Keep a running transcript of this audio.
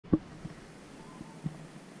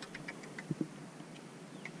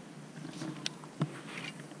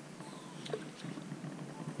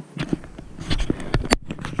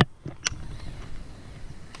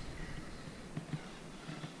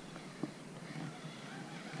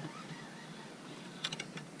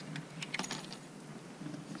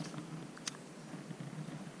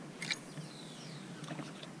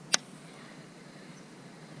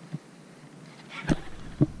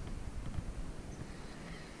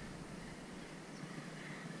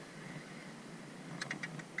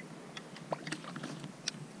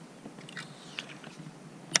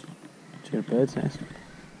a bird's nest.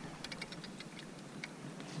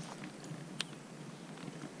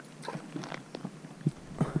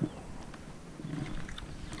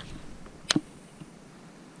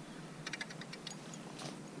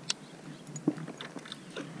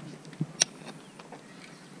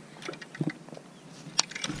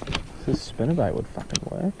 This spinnerbait would fucking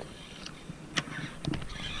work.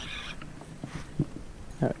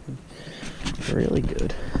 That would be really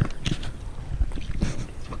good.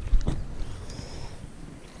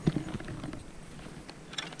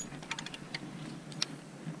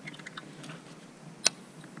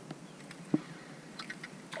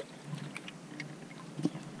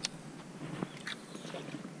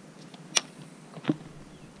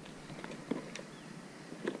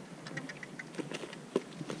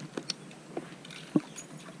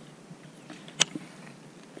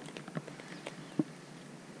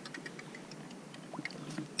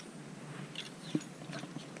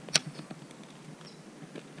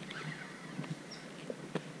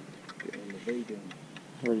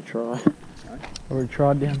 Already tried. Already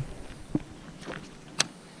tried down.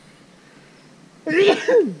 Yeah,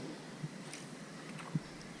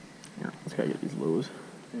 let's go get these lures.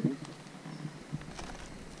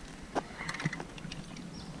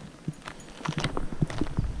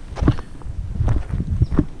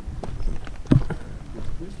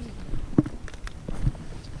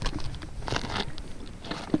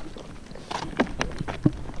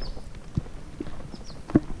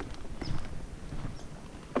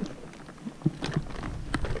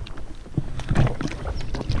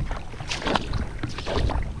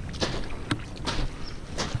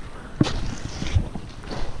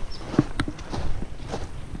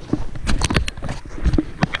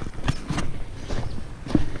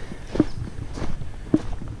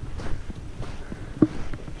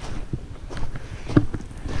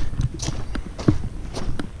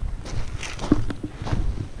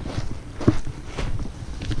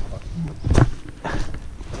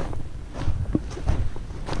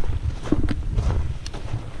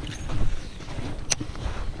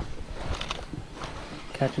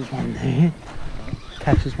 Catches one there.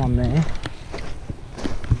 Catches one there.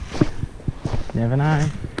 Never know.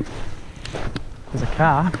 There's a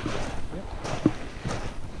carp.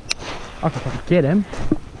 I could probably get him.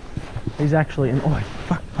 He's actually in. Oh,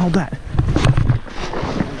 fuck, hold that.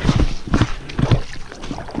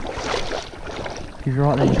 He's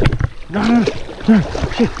right there. No, no, no.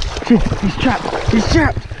 Shit, shit. He's trapped. He's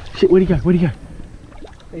trapped. Shit, where'd he go? Where'd he go?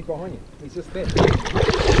 He's behind you. He's just there.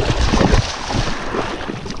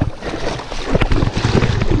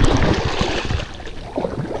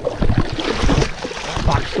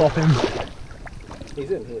 Fuck, stop him.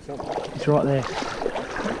 He's in here somewhere. He's right there.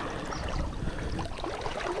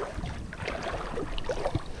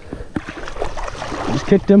 Just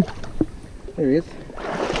kicked him. There he is.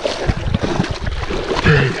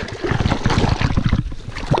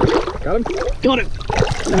 Got him? Got him.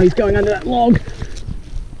 No, he's going under that log.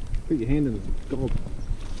 Put your hand in the dog.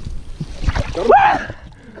 Got him?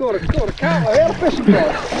 Caught a carp. I had a fishing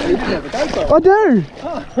rod. You didn't have a GoPro. I do.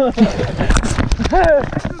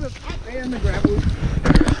 Up there in the gravel.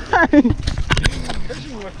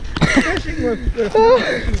 Fishing with the fishing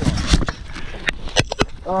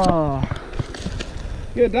rod. Oh.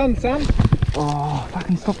 You're done, son. Oh,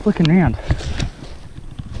 fucking stop flicking around.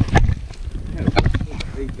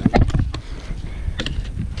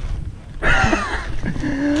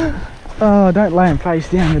 Oh, don't lay him face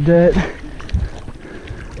down in the dirt.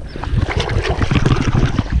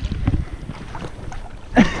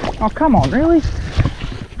 Oh, come on, really?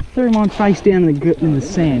 Threw him on face down in the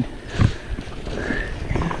sand.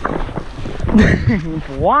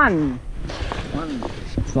 One.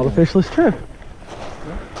 It's not a fishless trip.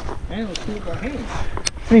 And it's caught by hand.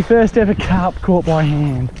 It's my first ever carp caught by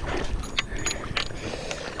hand.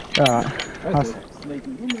 Alright.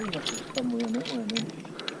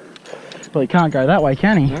 Well, he can't go that way,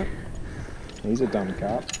 can he? No. He's a dumb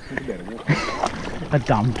carp. He's better walk. A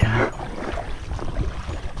dumb carp.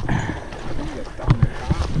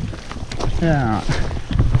 Yeah.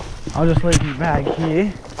 I'll just leave my bag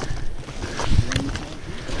here.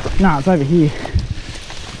 No, it's over here.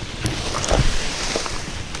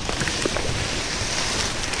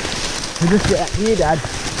 We'll just get out here, Dad.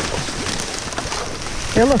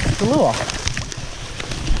 Yeah, look, it's a lure.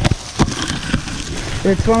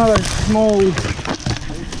 It's one of those small,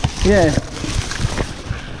 yeah.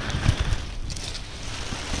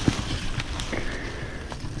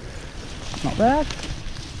 Not bad.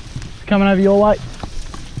 It's coming over your way.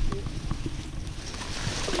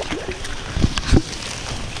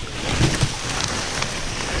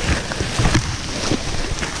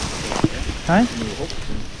 Hey?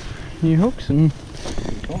 New hooks and New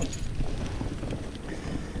hooks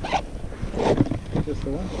and just the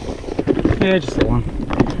one. yeah, just the one.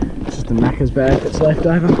 It's just a Macca's bag that's left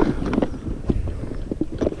over.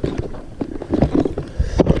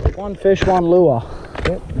 One fish, one lure.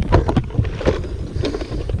 Yep.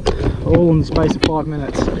 All in the space of 5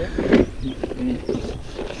 minutes. Yep.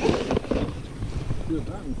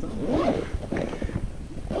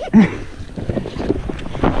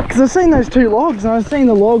 Because I've seen those two logs, and I've seen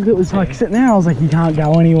the log that was like sitting there. I was like, you can't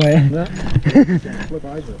go anywhere. No. Flip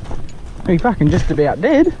over. He fucking just about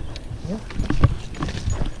dead. Yeah.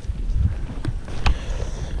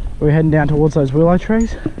 We're heading down towards those willow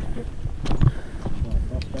trees. Yep.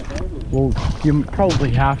 Well, you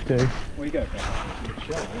probably have to. Well, you go back to the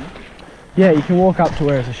shallow, isn't it? Yeah, you can walk up to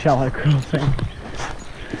where it's a shallow crossing. thing.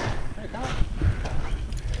 Hey, carp.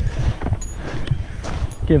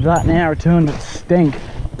 Give that an hour or two and it'll stink.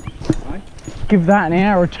 Hey? Give that an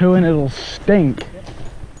hour or two and it'll stink.